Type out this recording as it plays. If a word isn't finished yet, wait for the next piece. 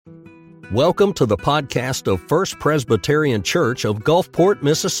Welcome to the podcast of First Presbyterian Church of Gulfport,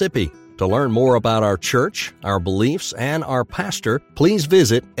 Mississippi. To learn more about our church, our beliefs, and our pastor, please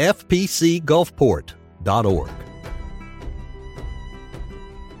visit fpcgulfport.org.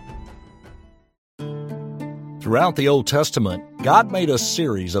 Throughout the Old Testament, God made a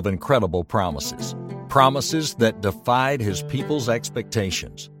series of incredible promises. Promises that defied His people's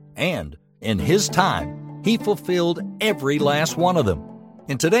expectations. And, in His time, He fulfilled every last one of them.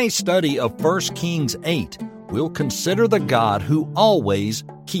 In today's study of 1 Kings 8, we'll consider the God who always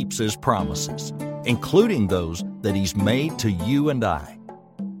keeps His promises, including those that He's made to you and I.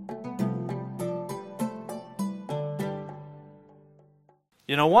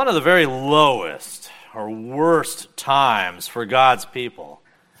 You know, one of the very lowest or worst times for God's people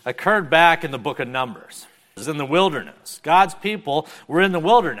occurred back in the book of Numbers. It was in the wilderness. God's people were in the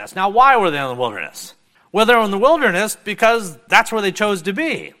wilderness. Now, why were they in the wilderness? Well, they were in the wilderness because that's where they chose to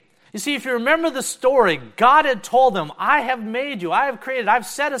be. You see, if you remember the story, God had told them, I have made you, I have created, I've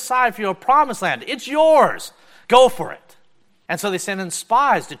set aside for you a promised land. It's yours. Go for it. And so they sent in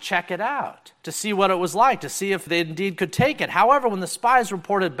spies to check it out, to see what it was like, to see if they indeed could take it. However, when the spies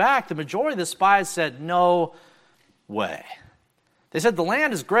reported back, the majority of the spies said, no way. They said, the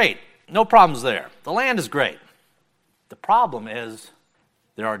land is great. No problems there. The land is great. The problem is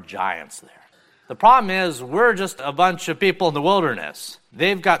there are giants there. The problem is we're just a bunch of people in the wilderness.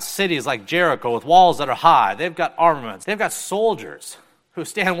 They've got cities like Jericho with walls that are high. They've got armaments. They've got soldiers who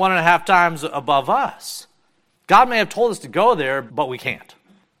stand 1.5 times above us. God may have told us to go there, but we can't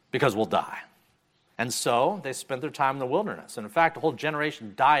because we'll die. And so they spent their time in the wilderness. And in fact, a whole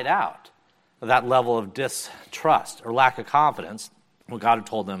generation died out of that level of distrust or lack of confidence in what God had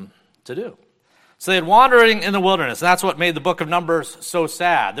told them to do. So they had wandering in the wilderness, and that's what made the book of Numbers so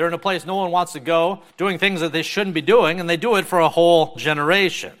sad. They're in a place no one wants to go, doing things that they shouldn't be doing, and they do it for a whole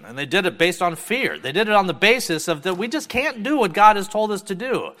generation. And they did it based on fear. They did it on the basis of that we just can't do what God has told us to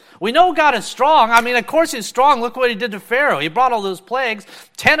do. We know God is strong. I mean, of course He's strong. Look what He did to Pharaoh. He brought all those plagues,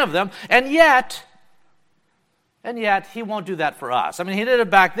 10 of them, and yet He won't do that for us. I mean, He did it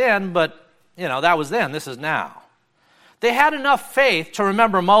back then, but, that was then. This is now. They had enough faith to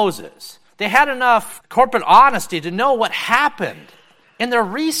remember Moses. They had enough corporate honesty to know what happened in their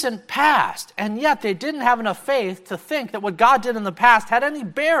recent past, and yet they didn't have enough faith to think that what God did in the past had any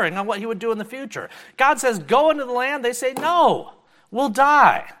bearing on what He would do in the future. God says, go into the land. They say, no, we'll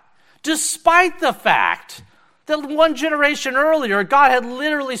die. Despite the fact that one generation earlier, God had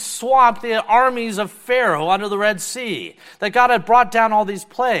literally swamped the armies of Pharaoh under the Red Sea, that God had brought down all these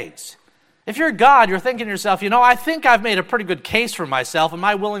plagues. If you're God, you're thinking to yourself, I think I've made a pretty good case for myself and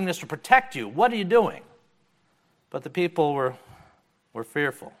my willingness to protect you. What are you doing? But the people were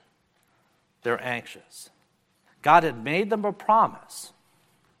fearful. They're anxious. God had made them a promise.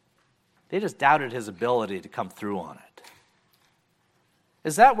 They just doubted His ability to come through on it.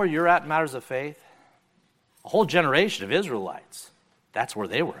 Is that where you're at in matters of faith? A whole generation of Israelites, that's where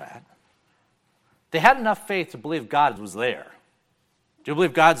they were at. They had enough faith to believe God was there. Do you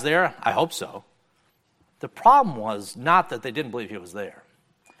believe God's there? I hope so. The problem was not that they didn't believe He was there.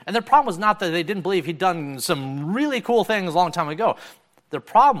 And the problem was not that they didn't believe He'd done some really cool things a long time ago. The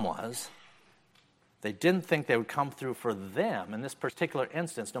problem was they didn't think they would come through for them in this particular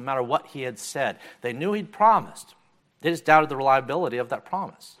instance, no matter what He had said. They knew He'd promised. They just doubted the reliability of that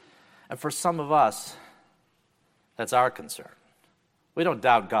promise. And for some of us, that's our concern. We don't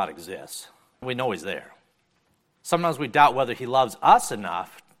doubt God exists. We know He's there. Sometimes we doubt whether He loves us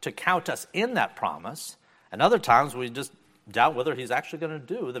enough to count us in that promise, and other times we just doubt whether He's actually going to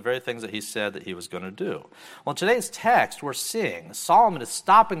do the very things that He said that He was going to do. Well, in today's text, we're seeing Solomon is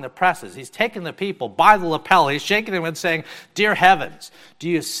stopping the presses. He's taking the people by the lapel. He's shaking them and saying, dear heavens, do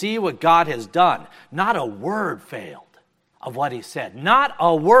you see what God has done? Not a word failed of what He said. Not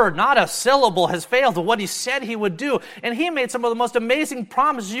a word, not a syllable has failed of what He said He would do. And He made some of the most amazing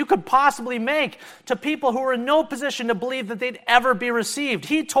promises you could possibly make to people who were in no position to believe that they'd ever be received.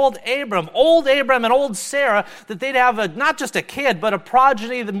 He told old Abram and old Sarah, that they'd have not just a kid, but a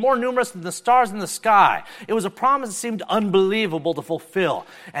progeny more numerous than the stars in the sky. It was a promise that seemed unbelievable to fulfill.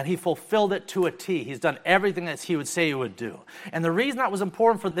 And He fulfilled it to a T. He's done everything that He would say He would do. And the reason that was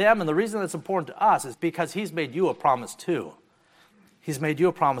important for them and the reason that's important to us is because He's made you a promise too. He's made you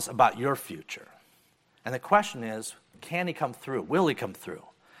a promise about your future. And the question is, can He come through? Will He come through?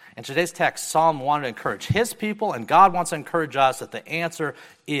 In today's text, Solomon wanted to encourage his people, and God wants to encourage us that the answer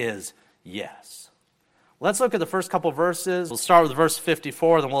is yes. Let's look at the first couple verses. We'll start with verse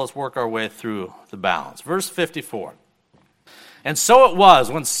 54, then we'll just work our way through the balance. Verse 54. And so it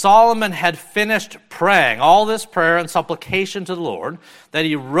was, when Solomon had finished praying all this prayer and supplication to the Lord, that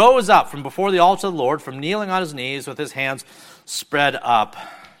he rose up from before the altar of the Lord, from kneeling on his knees with his hands spread up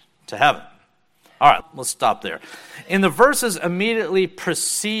to heaven. All right, let's stop there. In the verses immediately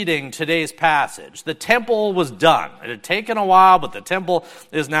preceding today's passage, the temple was done. It had taken a while, but the temple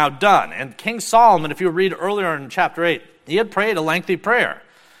is now done. And King Solomon, if you read earlier in chapter 8, he had prayed a lengthy prayer.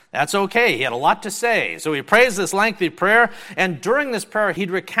 That's okay. He had a lot to say. So he prays this lengthy prayer, and during this prayer,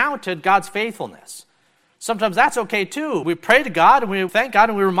 he'd recounted God's faithfulness. Sometimes that's okay too. We pray to God, and we thank God,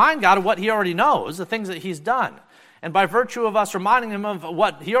 and we remind God of what he already knows, the things that he's done. And by virtue of us reminding him of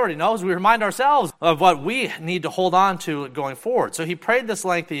what he already knows, we remind ourselves of what we need to hold on to going forward. So he prayed this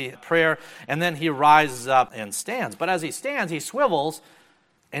lengthy prayer, and then he rises up and stands. But as he stands, he swivels,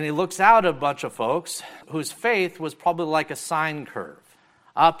 and he looks out at a bunch of folks whose faith was probably like a sine curve.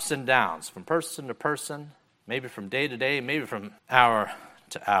 Ups and downs, from person to person, maybe from day to day, maybe from hour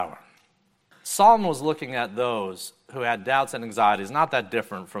to hour. Solomon was looking at those who had doubts and anxieties, not that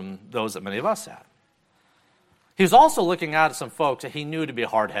different from those that many of us had. He was also looking at some folks that he knew to be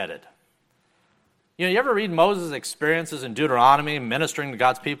hard-headed. You ever read Moses' experiences in Deuteronomy, ministering to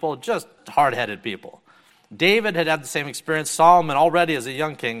God's people? Just hard-headed people. David had had the same experience. Solomon, already as a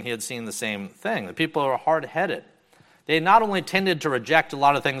young king, he had seen the same thing. The people were hard-headed. They not only tended to reject a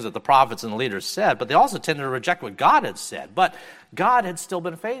lot of things that the prophets and the leaders said, but they also tended to reject what God had said. But God had still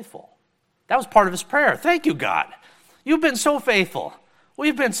been faithful. That was part of his prayer. Thank you, God. You've been so faithful.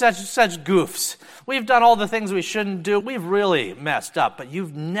 We've been such goofs. We've done all the things we shouldn't do. We've really messed up, but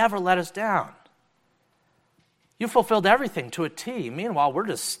you've never let us down. You fulfilled everything to a T. Meanwhile, we're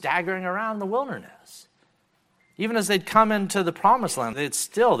just staggering around the wilderness. Even as they'd come into the promised land,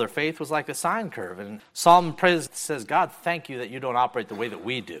 their faith was like a sine curve. And Solomon says, God, thank you that you don't operate the way that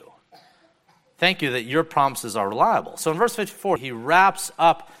we do. Thank you that your promises are reliable. So in verse 54, he wraps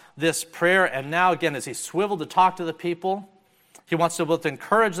up this prayer, and now again, as he swiveled to talk to the people, he wants to both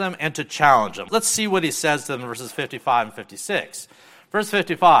encourage them and to challenge them. Let's see what he says to them in verses 55 and 56. Verse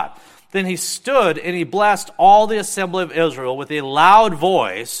 55, then he stood and he blessed all the assembly of Israel with a loud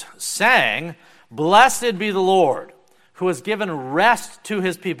voice, saying, Blessed be the Lord, who has given rest to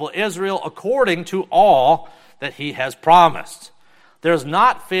his people Israel according to all that he has promised. There has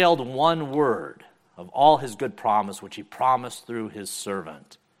not failed one word of all his good promise, which he promised through his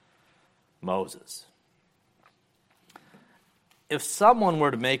servant, Moses. If someone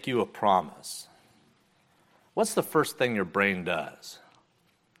were to make you a promise, what's the first thing your brain does?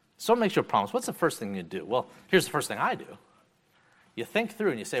 Someone makes you a promise, what's the first thing you do? Well, here's the first thing I do. You think through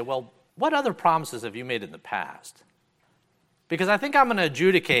and you say, well, what other promises have you made in the past? Because I think I'm going to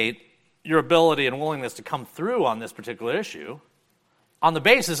adjudicate your ability and willingness to come through on this particular issue on the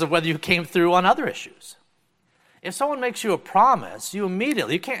basis of whether you came through on other issues. If someone makes you a promise, you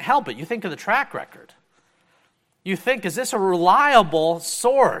can't help it. You think of the track record. You think, is this a reliable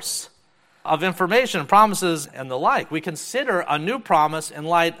source of information, promises, and the like? We consider a new promise in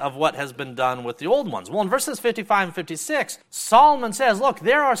light of what has been done with the old ones. Well, in verses 55 and 56, Solomon says, look,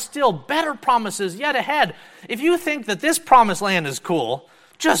 there are still better promises yet ahead. If you think that this promised land is cool,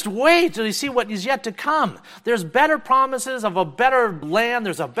 just wait till you see what is yet to come. There's better promises of a better land.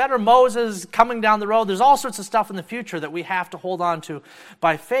 There's a better Moses coming down the road. There's all sorts of stuff in the future that we have to hold on to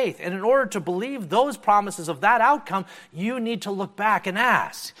by faith. And in order to believe those promises of that outcome, you need to look back and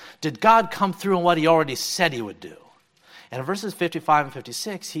ask, did God come through on what he already said he would do? And in verses 55 and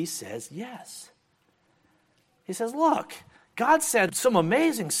 56, he says yes. He says, look, God said some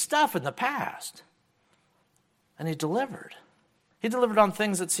amazing stuff in the past, and he delivered. He delivered on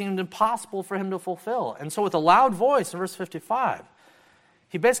things that seemed impossible for him to fulfill. And so with a loud voice in verse 55,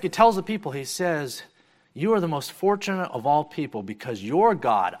 he basically tells the people, he says, you are the most fortunate of all people because your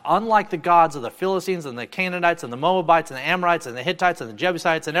God, unlike the gods of the Philistines and the Canaanites and the Moabites and the Amorites and the Hittites and the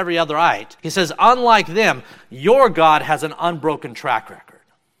Jebusites and every otherite, he says, unlike them, your God has an unbroken track record.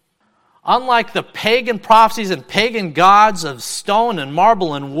 Unlike the pagan prophecies and pagan gods of stone and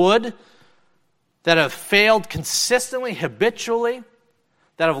marble and wood, that have failed consistently, habitually,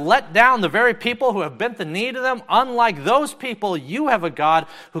 that have let down the very people who have bent the knee to them, unlike those people, you have a God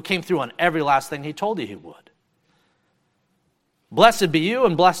who came through on every last thing he told you he would. Blessed be you,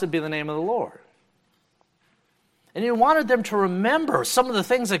 and blessed be the name of the Lord. And he wanted them to remember some of the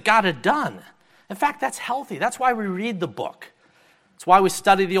things that God had done. In fact, that's healthy. That's why we read the book. That's why we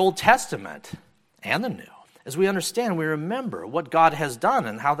study the Old Testament and the New. As we understand, we remember what God has done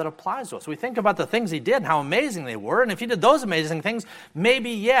and how that applies to us. We think about the things he did and how amazing they were. And if he did those amazing things,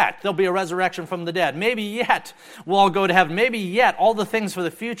 maybe yet there'll be a resurrection from the dead. Maybe yet we'll all go to heaven. Maybe yet all the things for the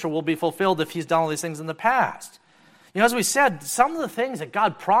future will be fulfilled if he's done all these things in the past. As we said, some of the things that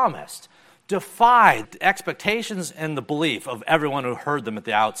God promised defied the expectations and the belief of everyone who heard them at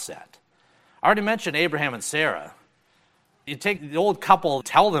the outset. I already mentioned Abraham and Sarah. You take the old couple,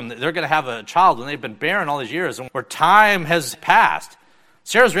 tell them that they're going to have a child when they've been barren all these years, and where time has passed.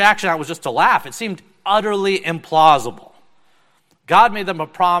 Sarah's reaction was just to laugh. It seemed utterly implausible. God made them a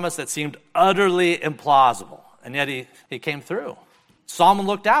promise that seemed utterly implausible, and yet he came through. Solomon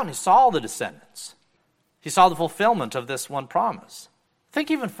looked out and he saw the descendants. He saw the fulfillment of this one promise. Think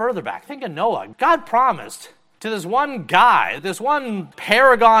even further back. Think of Noah. God promised to this one guy, this one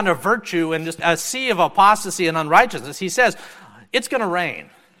paragon of virtue and just a sea of apostasy and unrighteousness. He says, it's going to rain,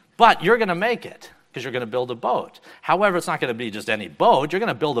 but you're going to make it because you're going to build a boat. However, it's not going to be just any boat. You're going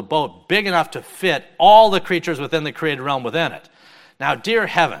to build a boat big enough to fit all the creatures within the created realm within it. Now, dear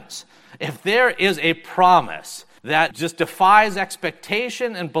heavens, if there is a promise that just defies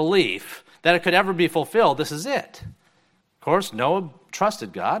expectation and belief that it could ever be fulfilled, this is it. Of course, Noah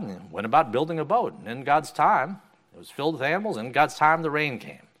trusted God and went about building a boat. And in God's time, it was filled with animals. And in God's time, the rain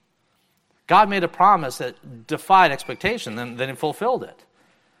came. God made a promise that defied expectation, then he fulfilled it.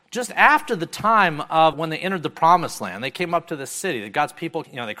 Just after the time of when they entered the promised land, they came up to the city. God's people,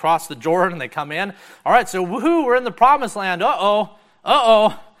 they crossed the Jordan, they come in. All right, so woohoo, we're in the promised land.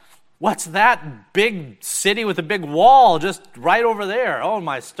 Uh-oh. What's that big city with a big wall just right over there? Oh,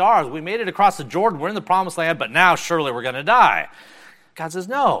 my stars, we made it across the Jordan. We're in the promised land, but now surely we're going to die. God says,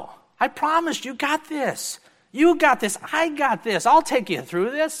 no, I promised you got this. You got this. I got this. I'll take you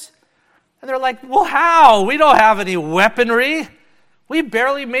through this. And they're like, well, how? We don't have any weaponry. We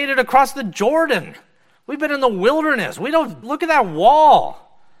barely made it across the Jordan. We've been in the wilderness. Look at that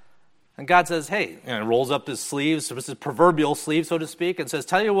wall. And God says, hey, and rolls up his sleeves, his proverbial sleeve, so to speak, and says,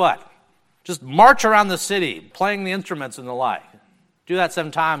 tell you what, just march around the city, playing the instruments and the like. Do that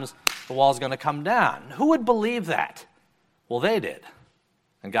 7 times, the wall's going to come down. Who would believe that? Well, they did.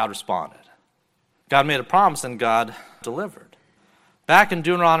 And God responded. God made a promise and God delivered. Back in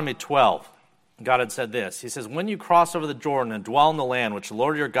Deuteronomy 12, God had said this. He says, when you cross over the Jordan and dwell in the land which the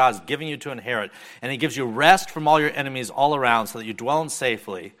Lord your God is giving you to inherit, and he gives you rest from all your enemies all around so that you dwell in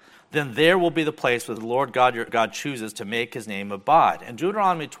safely, then there will be the place where the Lord God your God chooses to make his name abide. In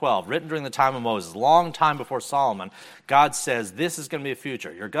Deuteronomy 12, written during the time of Moses, long time before Solomon, God says this is going to be a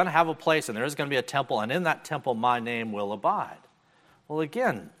future. You're going to have a place and there is going to be a temple, and in that temple my name will abide. Well,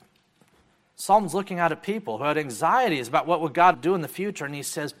 again, Solomon's looking out at people who had anxieties about what would God do in the future, and he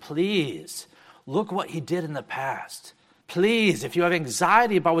says, please, look what he did in the past. Please, if you have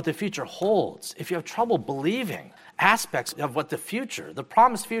anxiety about what the future holds, if you have trouble believing aspects of what the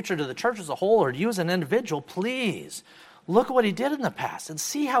promised future to the church as a whole or to you as an individual, please look at what he did in the past and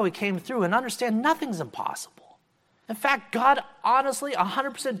see how he came through and understand nothing's impossible. In fact, God honestly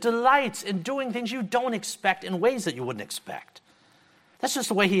 100% delights in doing things you don't expect in ways that you wouldn't expect. That's just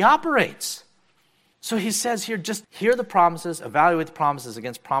the way he operates. So he says here, just hear the promises, evaluate the promises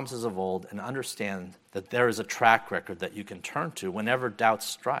against promises of old, and understand that there is a track record that you can turn to whenever doubts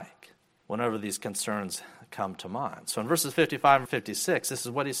strike, whenever these concerns come to mind. So in verses 55 and 56, this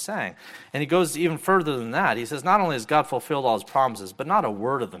is what he's saying. And he goes even further than that. He says, not only has God fulfilled all his promises, but not a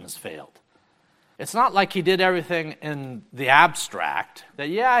word of them has failed. It's not like he did everything in the abstract, that,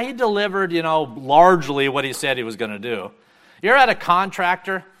 he delivered, largely what he said he was going to do. You're at a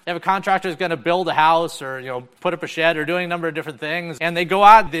contractor. You have a contractor who's going to build a house or, put up a shed or doing a number of different things. And they go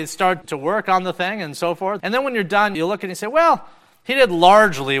out, they start to work on the thing and so forth. And then when you're done, you look and you say, well, he did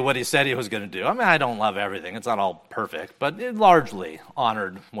largely what he said he was going to do. I mean, I don't love everything. It's not all perfect, but it largely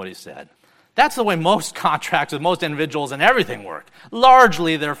honored what he said. That's the way most contracts with most individuals and everything work.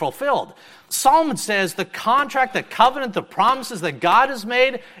 Largely, they're fulfilled. Solomon says the contract, the covenant, the promises that God has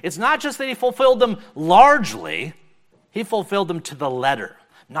made, it's not just that he fulfilled them largely, he fulfilled them to the letter.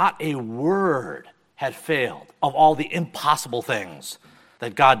 Not a word had failed of all the impossible things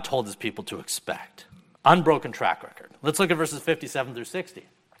that God told his people to expect. Unbroken track record. Let's look at verses 57 through 60.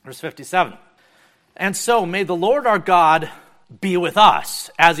 Verse 57. And so may the Lord our God be with us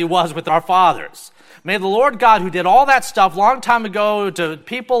as he was with our fathers. May the Lord God, who did all that stuff long time ago to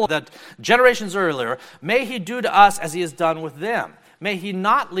people that generations earlier, may he do to us as he has done with them. May he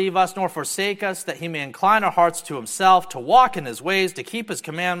not leave us nor forsake us, that he may incline our hearts to himself, to walk in his ways, to keep his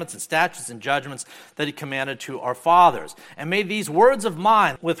commandments and statutes and judgments that he commanded to our fathers. And may these words of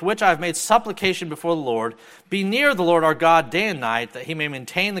mine, with which I have made supplication before the Lord, be near the Lord our God day and night, that he may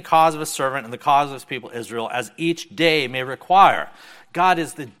maintain the cause of his servant and the cause of his people Israel, as each day may require. God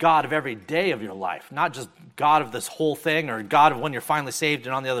is the God of every day of your life, not just God of this whole thing or God of when you're finally saved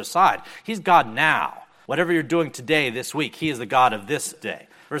and on the other side. He's God now. Whatever you're doing today, this week, he is the God of this day.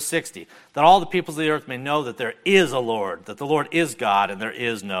 Verse 60, that all the peoples of the earth may know that there is a Lord, that the Lord is God, and there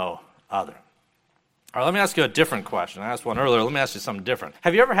is no other. All right, let me ask you a different question. I asked one earlier. Let me ask you something different.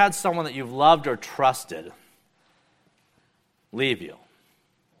 Have you ever had someone that you've loved or trusted leave you?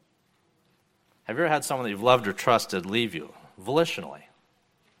 Have you ever had someone that you've loved or trusted leave you volitionally?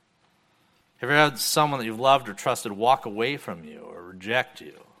 Have you ever had someone that you've loved or trusted walk away from you or reject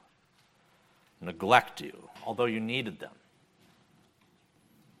you, neglect you, although you needed them?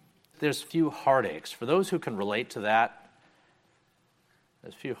 There's few heartaches. For those who can relate to that,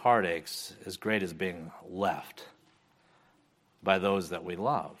 there's few heartaches as great as being left by those that we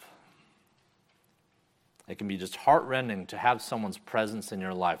love. It can be just heartrending to have someone's presence in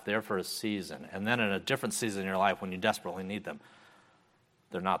your life there for a season, and then in a different season in your life when you desperately need them,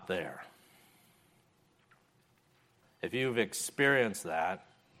 they're not there. If you've experienced that,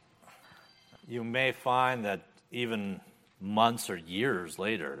 you may find that even months or years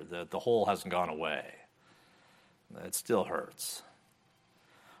later, that the hole hasn't gone away. It still hurts.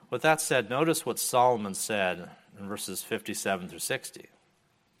 With that said, notice what Solomon said in verses 57 through 60.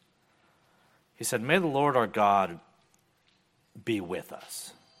 He said, "May the Lord our God be with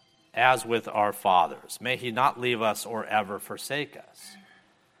us, as with our fathers. May he not leave us or ever forsake us."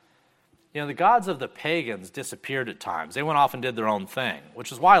 You know, the gods of the pagans disappeared at times. They went off and did their own thing,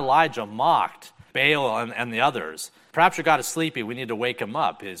 which is why Elijah mocked Baal and the others. Perhaps your God is sleepy, we need to wake him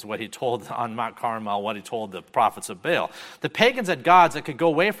up, is what he told on Mount Carmel, what he told the prophets of Baal. The pagans had gods that could go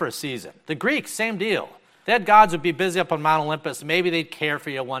away for a season. The Greeks, same deal. They had gods who would be busy up on Mount Olympus. Maybe they'd care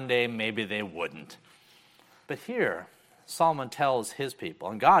for you one day, maybe they wouldn't. But here, Solomon tells his people,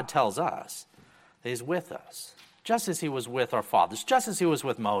 and God tells us, that he's with us, just as he was with our fathers, just as he was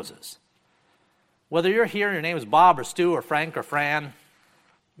with Moses. Whether you're here and your name is Bob or Stu or Frank or Fran,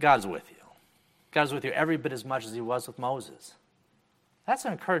 God's with you. God's with you every bit as much as he was with Moses. That's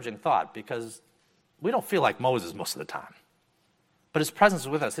an encouraging thought because we don't feel like Moses most of the time. But his presence is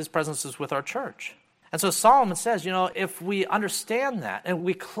with us. His presence is with our church. And so Solomon says, you know, if we understand that and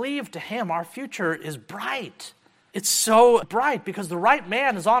we cleave to him, our future is bright. It's so bright because the right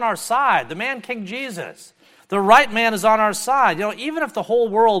man is on our side, the man King Jesus. The right man is on our side. You know, even if the whole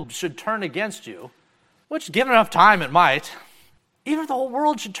world should turn against you, which given enough time it might, even if the whole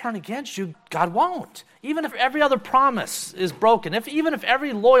world should turn against you, God won't. Even if every other promise is broken, even if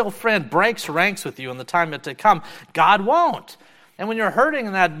every loyal friend breaks ranks with you in the time to come, God won't. And when you're hurting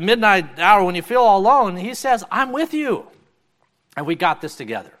in that midnight hour, when you feel all alone, he says, I'm with you. And we got this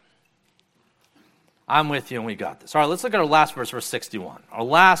together. I'm with you and we got this. All right, let's look at our last verse, verse 61. Our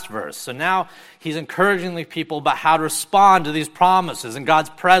last verse. So now he's encouraging the people about how to respond to these promises and God's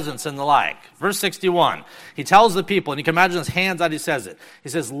presence and the like. Verse 61, he tells the people, and you can imagine his hands out, he says it. He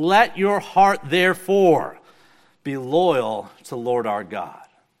says, let your heart therefore be loyal to Lord our God.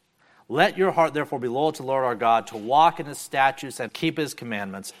 Let your heart therefore be loyal to Lord our God, to walk in his statutes and keep his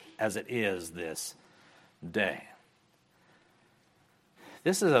commandments as it is this day.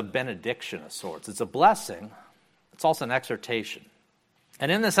 This is a benediction of sorts. It's a blessing. It's also an exhortation.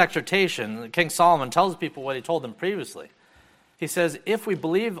 And in this exhortation, King Solomon tells people what he told them previously. He says, if we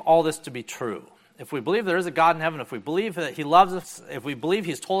believe all this to be true, if we believe there is a God in heaven, if we believe that he loves us, if we believe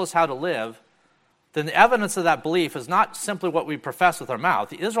he's told us how to live, then the evidence of that belief is not simply what we profess with our mouth.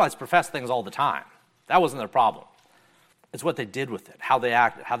 The Israelites professed things all the time. That wasn't their problem. It's what they did with it, how they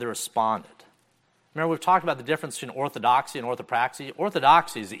acted, how they responded. Remember, we've talked about the difference between orthodoxy and orthopraxy.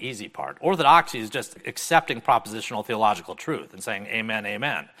 Orthodoxy is the easy part. Orthodoxy is just accepting propositional theological truth and saying amen,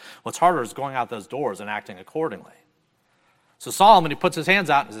 amen. What's harder is going out those doors and acting accordingly. So Solomon, he puts his hands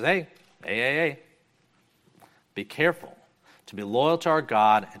out and says, hey, be careful to be loyal to our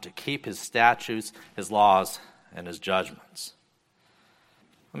God and to keep his statutes, his laws, and his judgments.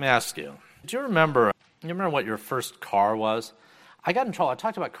 Let me ask you, do you remember what your first car was? I got in trouble. I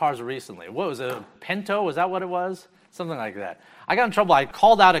talked about cars recently. What was it? Pinto? Was that what it was? Something like that. I got in trouble. I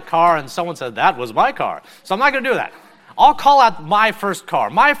called out a car and someone said, that was my car. So I'm not going to do that. I'll call out my first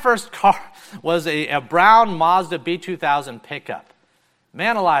car. My first car was a brown Mazda B2000 pickup.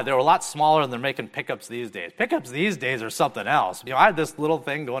 Man alive, they were a lot smaller than they're making pickups these days. Pickups these days are something else. You know, I had this little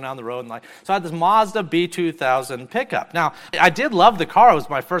thing going down the road, so I had this Mazda B2000 pickup. Now, I did love the car. It was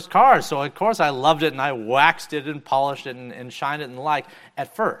my first car, so of course I loved it, and I waxed it and polished it and shined it and the like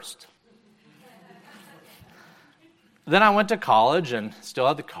at first. Then I went to college and still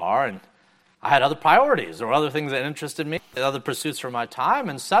had the car, and I had other priorities or other things that interested me, other pursuits for my time,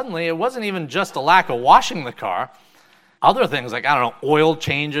 and suddenly it wasn't even just a lack of washing the car. Other things like, oil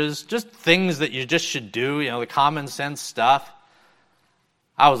changes, just things that you just should do, the common sense stuff.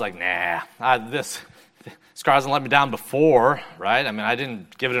 I was like, nah, this This car hasn't let me down before, right? I mean, I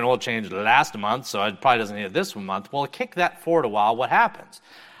didn't give it an oil change last month, so it probably doesn't need it this month. Well, kick that forward a while. What happens?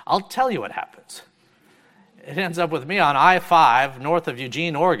 I'll tell you what happens. It ends up with me on I-5 north of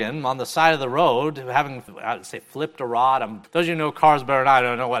Eugene, Oregon, on the side of the road, having, I would say, flipped a rod. Those of you who know cars better than I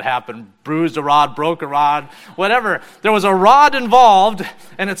don't know what happened. Bruised a rod, broke a rod, whatever. There was a rod involved,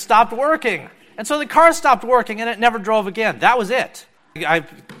 and it stopped working. And so the car stopped working, and it never drove again. That was it. I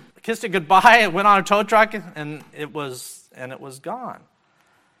kissed it goodbye. It went on a tow truck, and it was gone.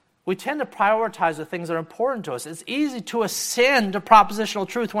 We tend to prioritize the things that are important to us. It's easy to ascend to propositional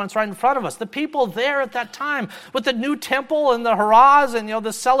truth when it's right in front of us. The people there at that time, with the new temple and the hurrahs and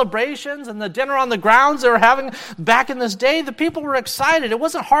the celebrations and the dinner on the grounds they were having back in this day, the people were excited. It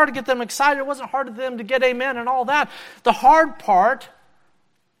wasn't hard to get them excited. It wasn't hard for them to get amen and all that. The hard part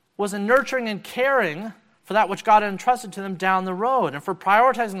was in nurturing and caring for that which God had entrusted to them down the road, and for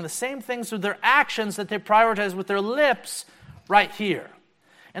prioritizing the same things with their actions that they prioritized with their lips right here.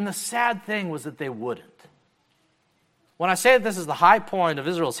 And the sad thing was that they wouldn't. When I say that this is the high point of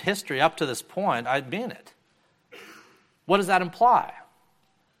Israel's history up to this point, I mean it. What does that imply?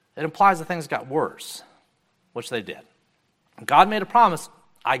 It implies that things got worse, which they did. God made a promise,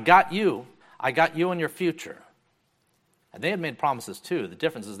 I got you and your future. And they had made promises too. The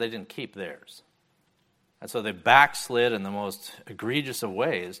difference is they didn't keep theirs. And so they backslid in the most egregious of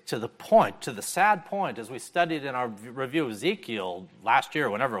ways to the sad point, as we studied in our review of Ezekiel last year,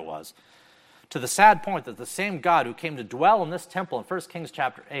 whenever it was, to the sad point that the same God who came to dwell in this temple in 1 Kings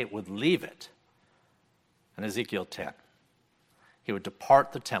chapter 8 would leave it in Ezekiel 10. He would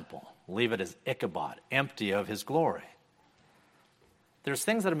depart the temple, leave it as Ichabod, empty of his glory. There's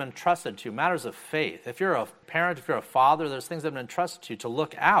things that have been entrusted to you, matters of faith. If you're a parent, if you're a father, there's things that have been entrusted to you to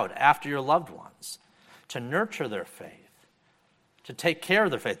look out after your loved ones, to nurture their faith, to take care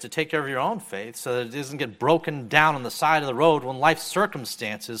of their faith, to take care of your own faith so that it doesn't get broken down on the side of the road when life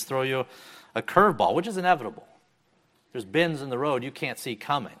circumstances throw you a curveball, which is inevitable. There's bends in the road you can't see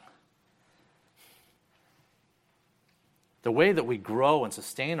coming. The way that we grow and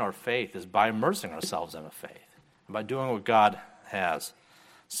sustain our faith is by immersing ourselves in a faith and by doing what God has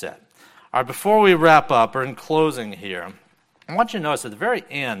said. All right, before we wrap up, or in closing here, I want you to notice at the very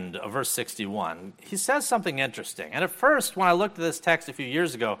end of verse 61, he says something interesting. And at first, when I looked at this text a few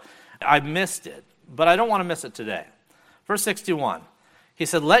years ago, I missed it, but I don't want to miss it today. Verse 61, he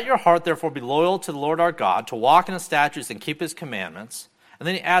said, "Let your heart therefore be loyal to the Lord our God, to walk in his statutes and keep his commandments." And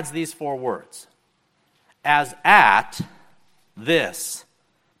then he adds these 4 words, "as at this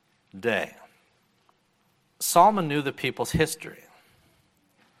day." Solomon knew the people's history.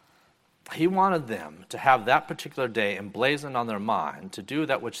 He wanted them to have that particular day emblazoned on their mind, to do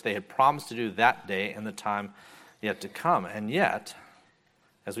that which they had promised to do that day in the time yet to come. And yet,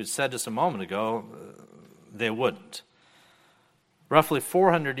 as we said just a moment ago, they wouldn't. Roughly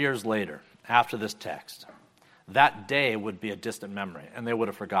 400 years later, after this text, that day would be a distant memory, and they would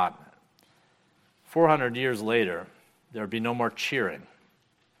have forgotten it. 400 years later, there would be no more cheering.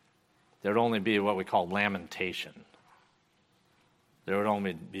 There would only be what we call lamentation. There would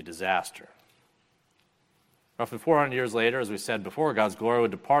only be disaster. Roughly 400 years later, as we said before, God's glory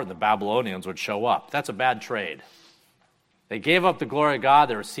would depart and the Babylonians would show up. That's a bad trade. They gave up the glory of God,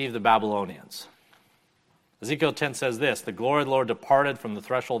 they received the Babylonians. Ezekiel 10 says this, "The glory of the Lord departed from the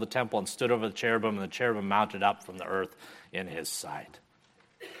threshold of the temple and stood over the cherubim, and the cherubim mounted up from the earth in his sight."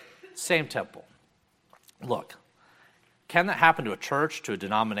 Same temple. Look, can that happen to a church, to a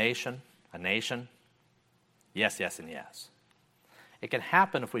denomination, a nation? Yes, yes, and yes. It can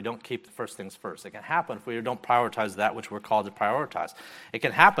happen if we don't keep the first things first. It can happen if we don't prioritize that which we're called to prioritize. It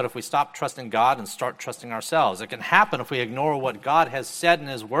can happen if we stop trusting God and start trusting ourselves. It can happen if we ignore what God has said in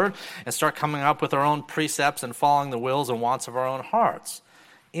his word and start coming up with our own precepts and following the wills and wants of our own hearts.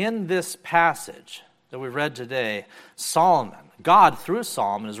 In this passage that we read today, Solomon, God through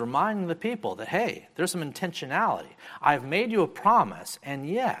Solomon, is reminding the people that, hey, there's some intentionality. I've made you a promise, and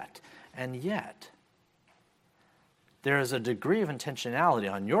yet, there is a degree of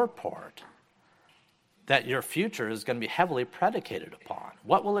intentionality on your part that your future is going to be heavily predicated upon.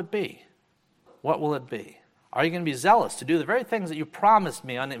 What will it be? What will it be? Are you going to be zealous to do the very things that you promised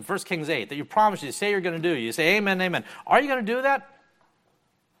me in 1 Kings 8, that you promised you say you're going to do? You say, amen, amen. Are you going to do that?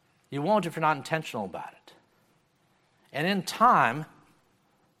 You won't if you're not intentional about it. And in time,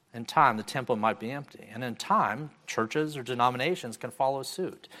 the temple might be empty. And in time, churches or denominations can follow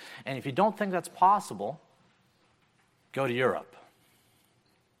suit. And if you don't think that's possible, go to Europe.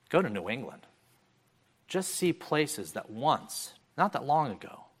 Go to New England. Just see places that once, not that long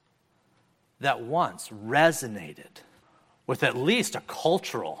ago, that once resonated with at least a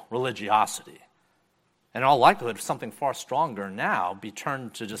cultural religiosity. And in all likelihood, something far stronger now be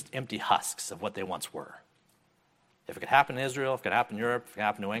turned to just empty husks of what they once were. If it could happen in Israel, if it could happen in Europe, if it could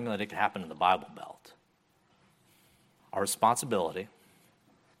happen in New England, it could happen in the Bible Belt. Our responsibility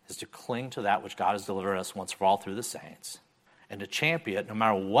is to cling to that which God has delivered us once for all through the saints, and to champion it no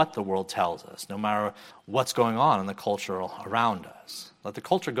matter what the world tells us, no matter what's going on in the culture around us. Let the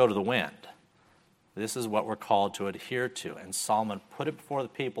culture go to the wind. This is what we're called to adhere to. And Solomon put it before the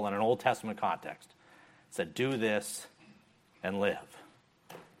people in an Old Testament context. He said, do this and live.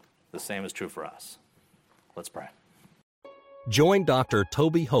 The same is true for us. Let's pray. Join Dr.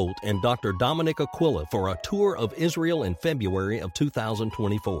 Toby Holt and Dr. Dominic Aquila for a tour of Israel in February of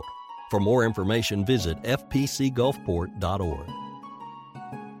 2024. For more information, visit fpcgulfport.org.